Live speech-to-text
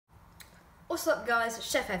What's up guys,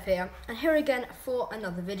 Chef F here, and here again for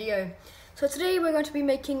another video. So today we're going to be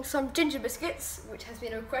making some ginger biscuits, which has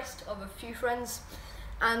been a request of a few friends,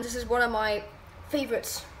 and this is one of my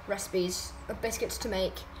favourite recipes of biscuits to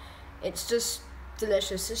make. It's just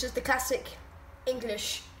delicious. It's just the classic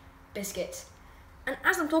English biscuit. And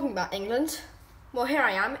as I'm talking about England, well, here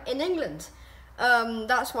I am in England.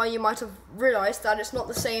 That's why you might have realised that it's not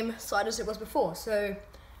the same side as it was before, so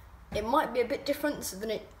it might be a bit different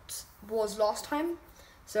than it was last time.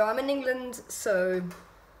 So I'm in England, so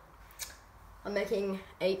I'm making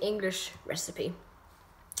an English recipe.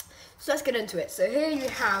 So let's get into it. So here you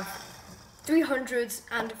have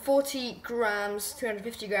 350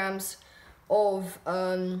 grams of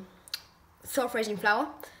self-raising flour,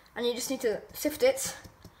 and you just need to sift it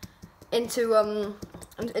into a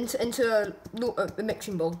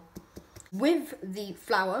mixing bowl. With the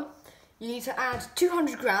flour, you need to add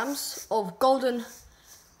 200 grams of golden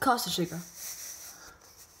castor sugar.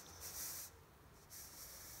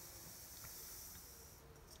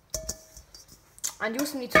 And you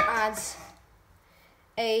also need to add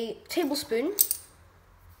a tablespoon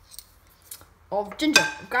of ginger,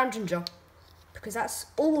 ground ginger, because that's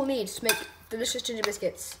all we'll need to make delicious ginger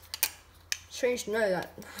biscuits. Strange to know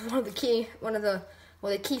that the key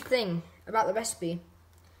thing about the recipe,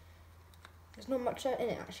 there's not much in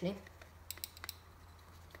it actually.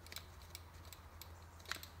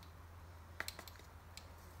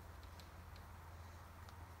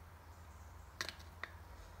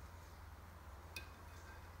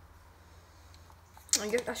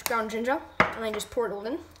 And that's ground ginger, and then just pour it all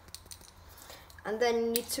in. And then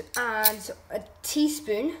you need to add a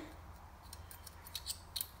teaspoon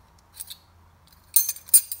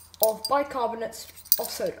of bicarbonate of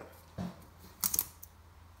soda.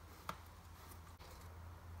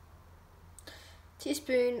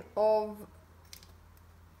 Teaspoon of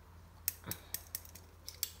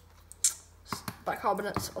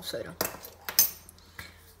bicarbonate of soda.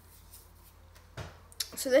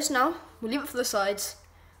 So this now, we'll leave it for the sides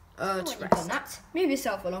to rest. That. Move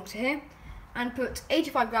yourself along to here and put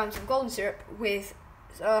 85 grams of golden syrup with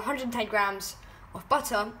 110 grams of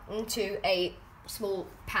butter into a small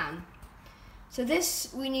pan. So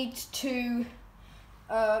this, we need to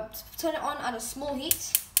turn it on at a small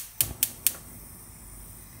heat,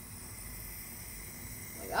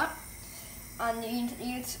 like that. And you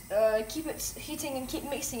need to keep it heating and keep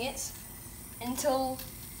mixing it until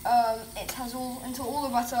all the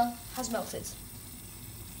butter has melted.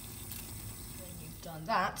 When you've done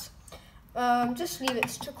that, just leave it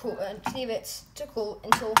to cool. Until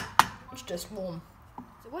it's just warm.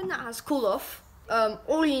 So when that has cooled off,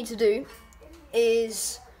 all you need to do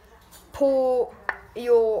is pour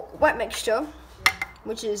your wet mixture,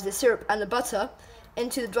 which is the syrup and the butter,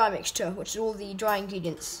 into the dry mixture, which is all the dry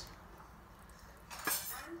ingredients.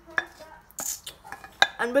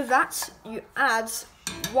 And with that, you add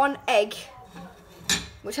 1 egg,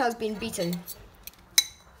 which has been beaten.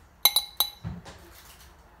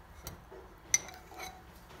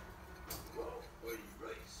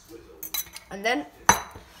 And then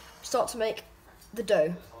start to make the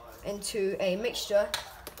dough into a mixture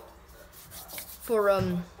for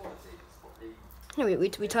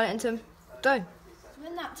we turn it into dough. So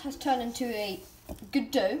when that has turned into a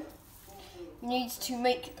good dough, you need to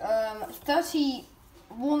make 30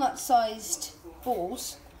 walnut-sized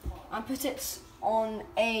balls and put it on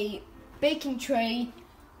a baking tray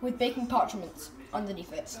with baking parchment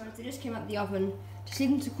underneath it. So they just came out of the oven. Just leave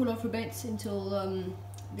them to cool off a bit until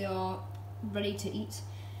they are ready to eat,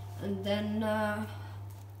 and then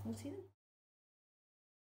we'll see them.